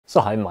So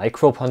hi,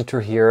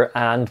 Microbehunter here,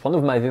 and one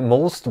of my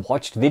most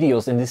watched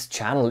videos in this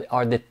channel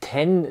are the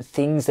 10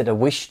 things that I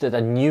wish that I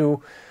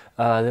knew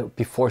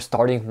before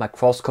starting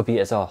microscopy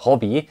as a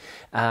hobby.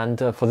 And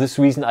for this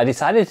reason I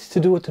decided to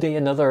do today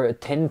another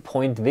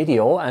 10-point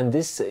video, and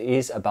this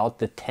is about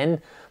the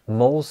 10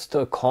 most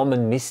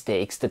common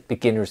mistakes that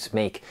beginners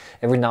make.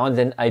 Every now and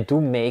then I do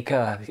make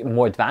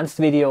more advanced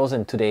videos,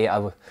 and today I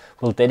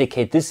will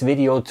dedicate this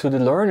video to the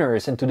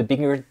learners and to the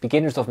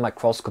beginners of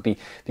microscopy,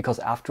 because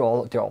after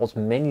all there are also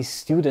many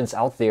students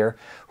out there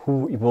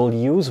who will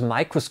use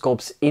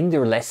microscopes in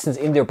their lessons,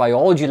 in their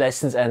biology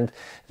lessons, and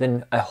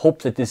then I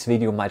hope that this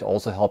video might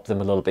also help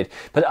them a little bit.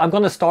 But I'm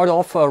going to start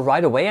off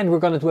right away, and we're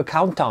going to do a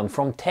countdown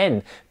from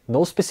 10.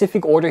 No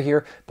specific order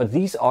here, but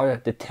these are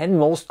the 10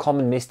 most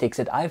common mistakes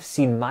that I've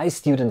seen my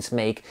students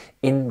make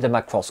in the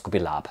microscopy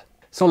lab.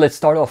 So let's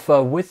start off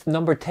with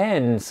number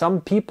 10.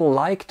 Some people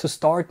like to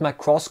start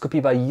microscopy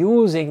by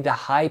using the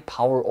high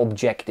power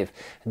objective.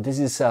 And this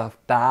is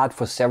bad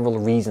for several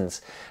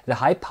reasons. The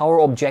high power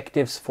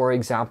objectives, for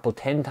example,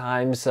 10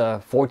 times,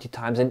 40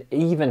 times, and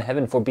even,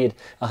 heaven forbid,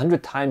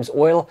 100 times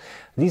oil,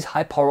 these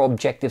high power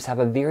objectives have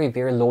a very,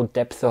 very low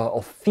depth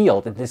of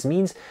field. And this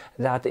means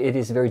that it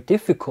is very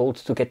difficult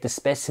to get the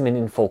specimen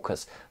in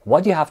focus.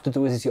 What you have to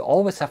do is you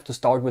always have to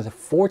start with a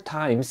 4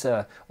 times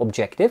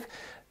objective.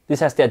 This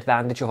has the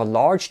advantage of a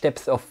large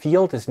depth of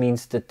field. This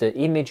means that the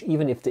image,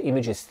 even if the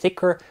image is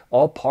thicker,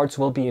 all parts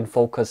will be in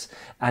focus,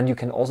 and you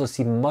can also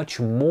see much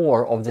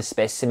more of the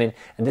specimen,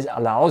 and this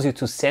allows you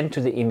to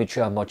center the image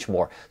much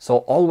more. So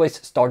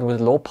always start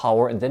with low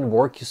power and then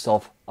work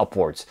yourself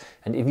upwards.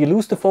 And if you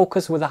lose the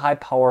focus with a high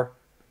power,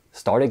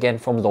 start again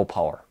from low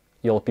power.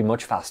 You'll be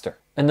much faster.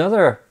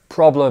 Another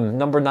problem,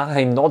 number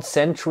 9, not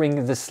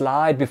centering the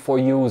slide before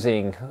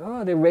using.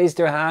 Oh, they raise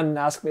their hand and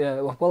ask me,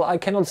 well, I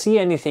cannot see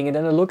anything. And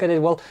then I look at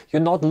it, well,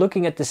 you're not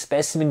looking at the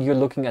specimen, you're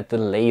looking at the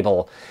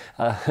label.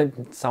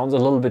 It sounds a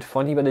little bit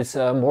funny, but it's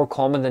more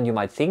common than you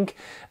might think.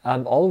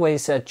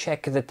 Always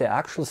check that the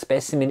actual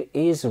specimen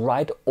is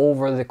right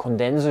over the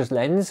condenser's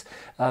lens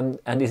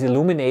and is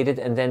illuminated,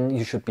 and then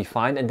you should be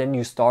fine. And then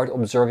you start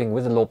observing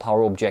with a low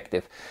power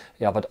objective.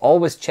 Yeah, but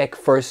always check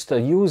first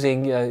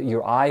using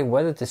your eye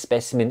whether the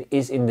specimen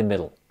is in the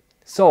middle.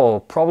 So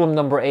problem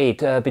number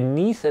 8,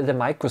 beneath the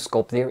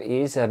microscope there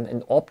is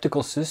an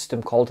optical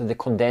system called the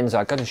condenser.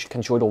 I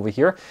can show it over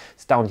here.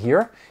 It's down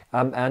here,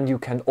 and you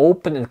can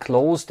open and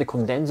close the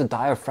condenser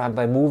diaphragm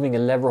by moving a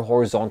lever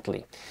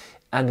horizontally.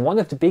 And one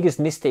of the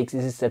biggest mistakes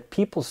is that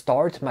people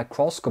start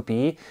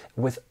microscopy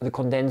with the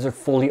condenser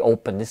fully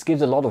open. This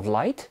gives a lot of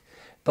light,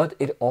 but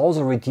it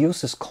also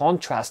reduces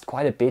contrast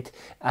quite a bit,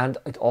 and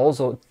it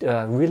also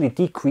really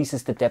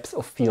decreases the depth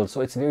of field. So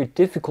it's very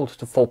difficult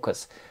to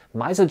focus.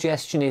 My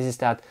suggestion is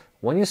that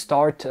when you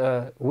start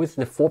with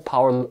the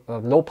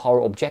low power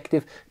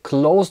objective,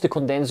 close the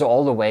condenser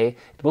all the way.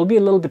 It will be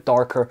a little bit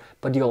darker,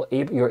 but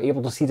you're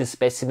able to see the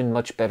specimen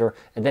much better.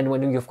 And then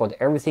when you've got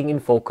everything in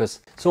focus.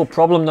 So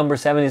problem number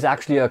 7 is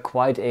actually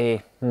quite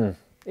a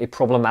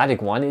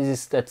problematic one.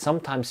 Is that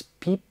sometimes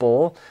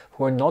people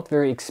who are not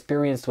very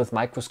experienced with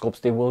microscopes,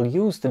 they will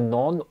use the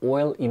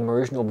non-oil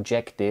immersion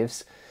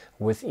objectives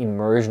with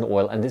immersion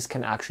oil, and this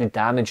can actually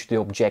damage the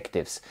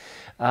objectives.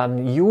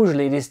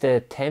 Usually it is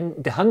the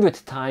 100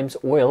 times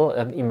oil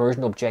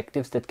immersion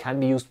objectives that can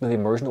be used with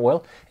immersion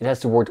oil. It has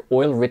the word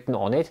oil written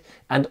on it,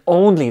 and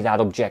only that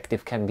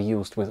objective can be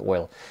used with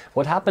oil.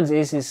 What happens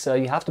is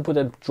you have to put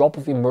a drop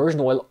of immersion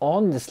oil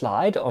on the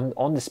slide,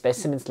 on the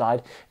specimen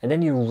slide, and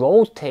then you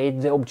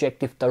rotate the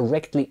objective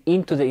directly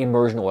into the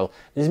immersion oil.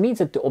 This means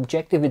that the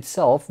objective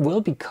itself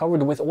will be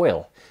covered with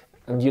oil,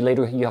 and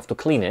later you have to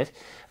clean it.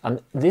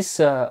 This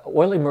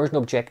oil immersion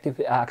objective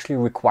actually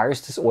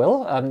requires this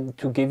oil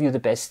to give you the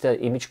best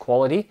image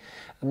quality.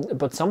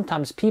 But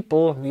sometimes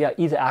people,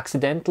 either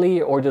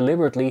accidentally or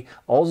deliberately,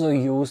 also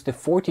use the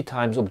 40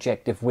 times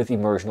objective with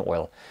immersion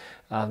oil.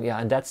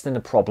 And that's then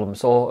a problem.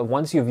 So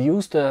once you've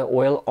used the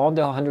oil on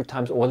the 100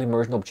 times oil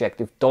immersion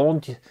objective,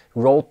 don't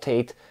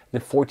rotate the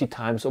 40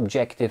 times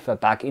objective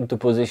back into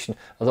position.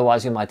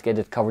 Otherwise you might get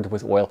it covered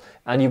with oil,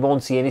 and you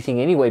won't see anything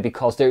anyway,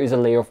 because there is a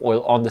layer of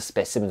oil on the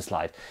specimen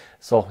slide.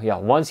 So yeah,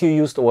 once you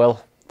used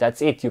oil, that's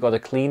it. You got to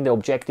clean the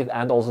objective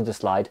and also the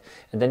slide,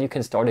 and then you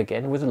can start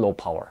again with a low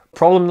power.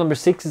 Problem number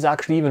 6 is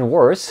actually even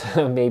worse,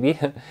 maybe,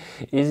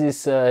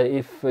 is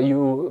if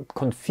you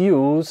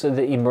confuse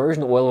the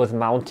immersion oil with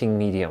mounting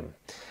medium.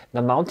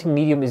 Now, mounting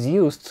medium is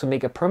used to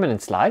make a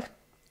permanent slide,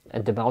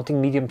 and the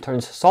mounting medium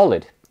turns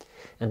solid.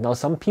 And now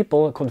some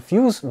people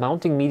confuse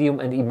mounting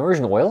medium and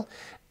immersion oil,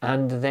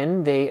 and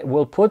then they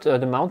will put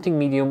the mounting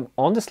medium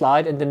on the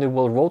slide, and then they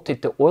will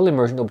rotate the oil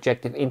immersion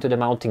objective into the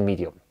mounting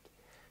medium.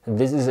 And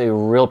this is a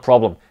real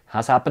problem.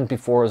 Has happened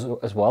before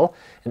as well.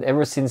 And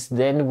ever since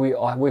then,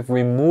 we've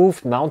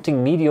removed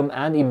mounting medium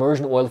and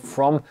immersion oil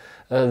from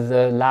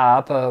the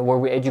lab where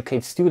we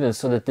educate students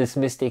so that this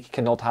mistake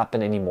cannot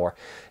happen anymore.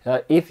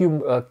 If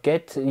you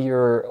get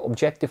your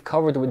objective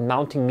covered with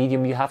mounting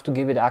medium, you have to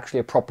give it actually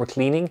a proper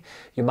cleaning.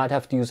 You might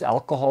have to use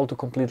alcohol to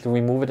completely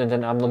remove it, and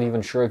then I'm not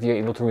even sure if you're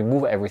able to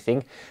remove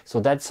everything. So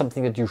that's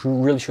something that you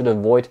really should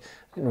avoid.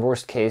 In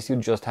worst case, you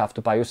just have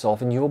to buy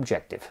yourself a new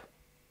objective.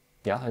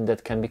 Yeah, and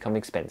that can become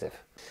expensive.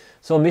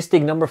 So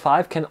mistake number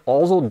 5 can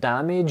also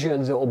damage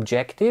the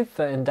objective,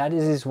 and that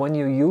is when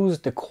you use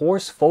the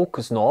coarse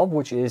focus knob,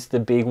 which is the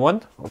big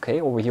one.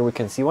 Okay, over here we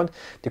can see one.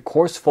 The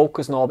coarse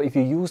focus knob, if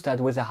you use that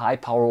with the high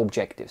power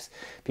objectives,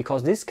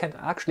 because this can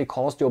actually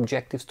cause the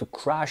objectives to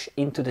crash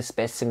into the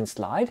specimen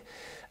slide.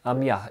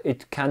 Yeah,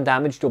 it can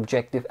damage the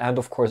objective and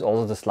of course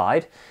also the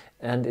slide.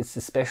 And it's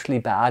especially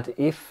bad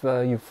if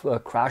you've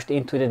crashed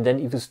into it and then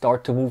if you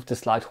start to move the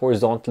slide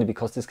horizontally,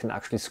 because this can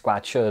actually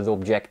scratch the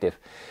objective.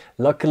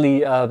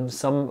 Luckily,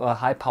 some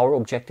high power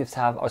objectives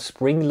are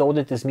spring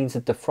loaded. This means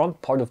that the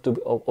front part of the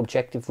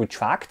objective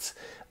retracts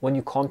when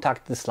you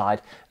contact the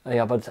slide.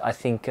 Yeah, but I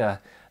think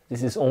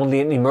this is only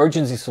an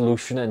emergency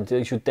solution, and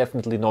you should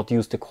definitely not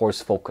use the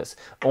coarse focus.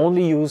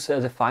 Only use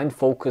the fine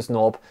focus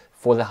knob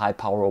for the high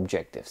power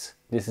objectives.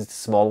 This is the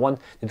small one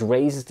that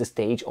raises the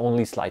stage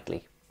only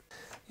slightly.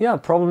 Yeah,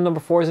 problem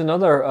number 4 is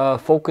another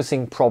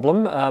focusing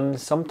problem.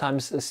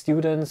 Sometimes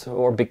students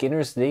or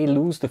beginners, they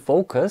lose the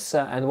focus,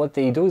 and what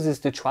they do is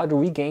they try to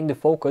regain the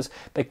focus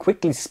by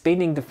quickly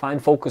spinning the fine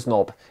focus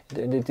knob.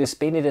 They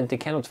spin it and they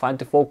cannot find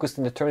the focus,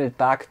 and they turn it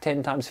back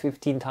 10 times,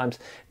 15 times,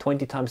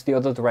 20 times the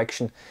other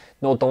direction.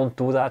 No, don't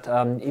do that.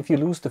 If you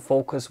lose the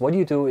focus, what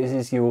you do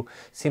is you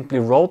simply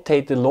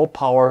rotate the low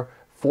power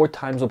 4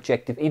 times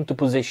objective into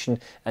position,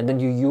 and then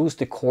you use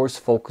the coarse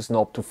focus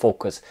knob to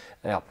focus.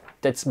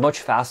 That's much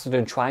faster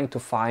than trying to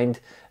find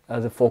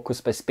the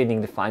focus by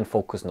spinning the fine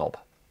focus knob.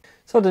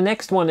 So the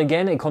next one,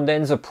 again, a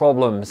condenser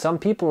problem. Some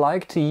people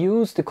like to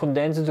use the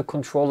condenser to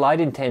control light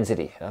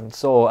intensity. And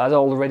so, as I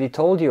already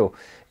told you,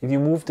 if you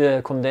move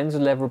the condenser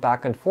lever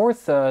back and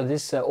forth,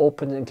 this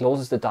opens and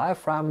closes the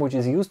diaphragm, which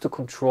is used to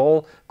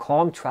control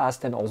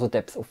contrast and also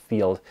depth of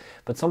field.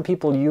 But some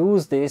people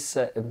use this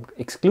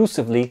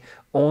exclusively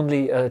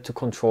only to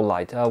control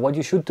light. What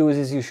you should do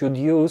is you should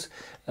use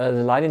the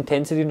light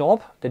intensity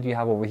knob that you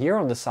have over here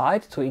on the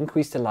side to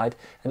increase the light,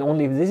 and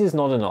only if this is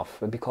not enough,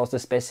 because the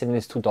specimen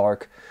is too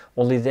dark,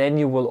 only then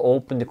you will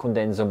open the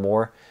condenser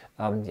more,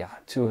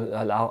 to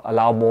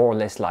allow more or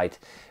less light.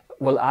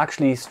 Well,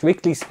 actually,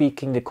 strictly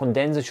speaking, the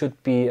condenser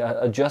should be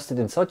adjusted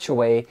in such a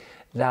way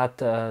that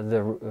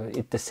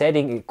the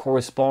setting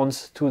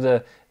corresponds to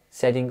the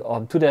setting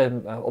to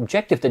the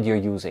objective that you're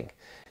using.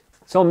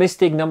 So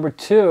mistake number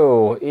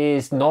 2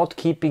 is not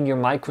keeping your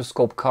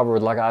microscope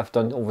covered like I've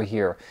done over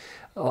here.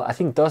 I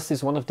think dust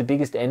is one of the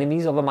biggest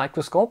enemies of a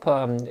microscope.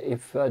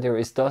 If there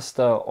is dust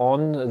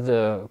on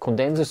the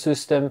condenser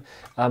system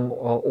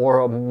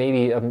or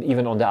maybe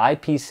even on the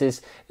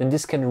eyepieces, then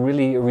this can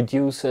really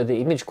reduce the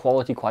image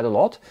quality quite a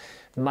lot.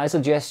 My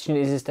suggestion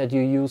is that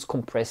you use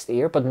compressed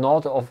air, but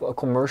not of a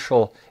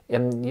commercial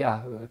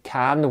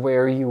can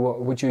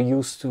which you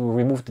use to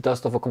remove the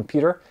dust of a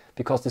computer,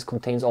 because this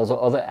contains also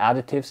other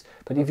additives.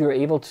 But if you're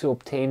able to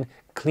obtain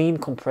clean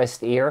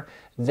compressed air,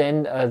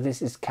 then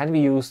this can be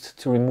used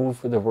to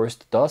remove the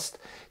worst dust.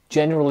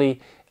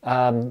 Generally,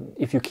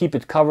 if you keep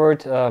it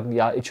covered,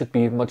 it should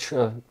be much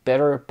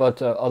better,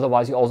 but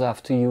otherwise you also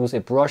have to use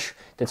a brush.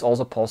 That's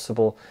also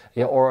possible,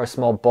 or a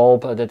small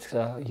bulb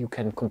that you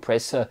can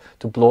compress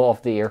to blow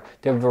off the air.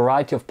 There are a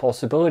variety of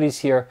possibilities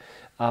here.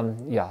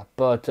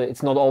 But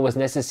it's not always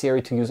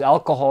necessary to use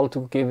alcohol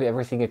to give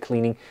everything a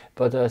cleaning,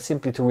 but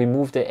simply to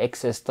remove the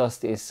excess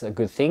dust is a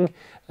good thing.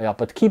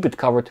 But keep it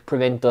covered to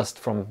prevent dust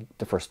from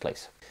the first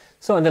place.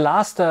 So, and the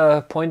last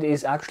point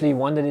is actually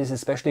one that is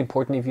especially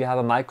important if you have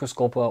a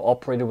microscope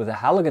operated with a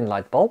halogen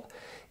light bulb,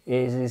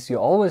 is you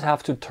always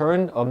have to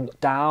turn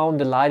down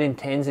the light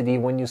intensity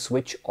when you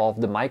switch off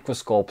the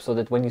microscope, so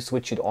that when you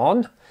switch it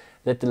on,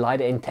 that the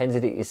light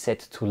intensity is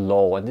set to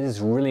low. And this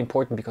is really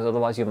important, because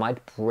otherwise you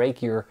might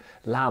break your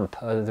lamp.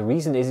 The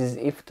reason is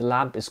if the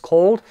lamp is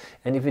cold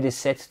and if it is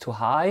set to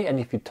high, and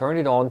if you turn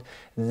it on,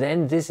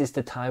 then this is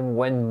the time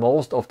when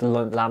most of the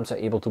lamps are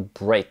able to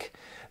break,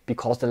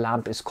 because the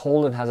lamp is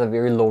cold and has a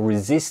very low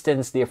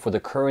resistance, therefore the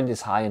current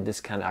is high, and this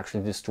can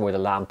actually destroy the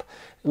lamp.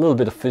 A little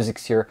bit of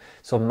physics here.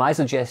 So my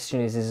suggestion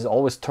is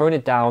always turn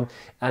it down,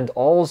 and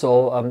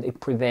also it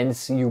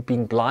prevents you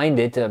being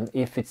blinded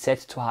if it's set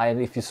too high and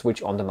if you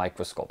switch on the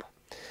microscope.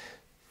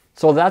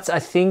 So that's, I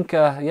think,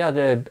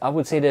 I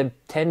would say the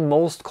 10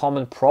 most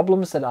common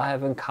problems that I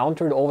have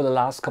encountered over the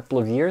last couple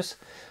of years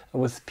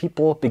with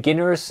people,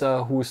 beginners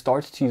who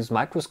start to use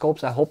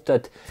microscopes. I hope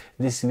that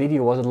this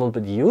video was a little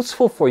bit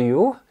useful for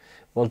you.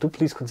 Well, do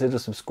please consider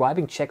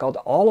subscribing. Check out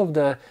all of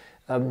the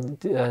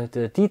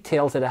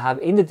details that I have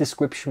in the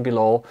description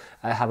below.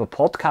 I have a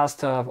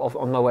podcast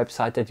on my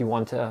website that you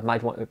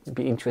might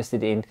be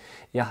interested in,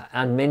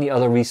 and many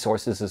other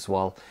resources as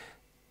well.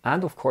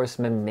 And of course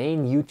my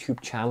main YouTube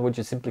channel, which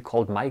is simply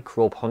called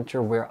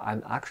Microbehunter, where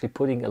I'm actually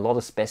putting a lot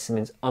of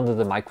specimens under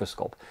the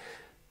microscope.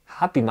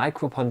 Happy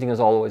microbe hunting as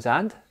always,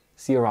 and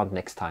see you around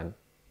next time.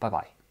 Bye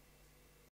bye.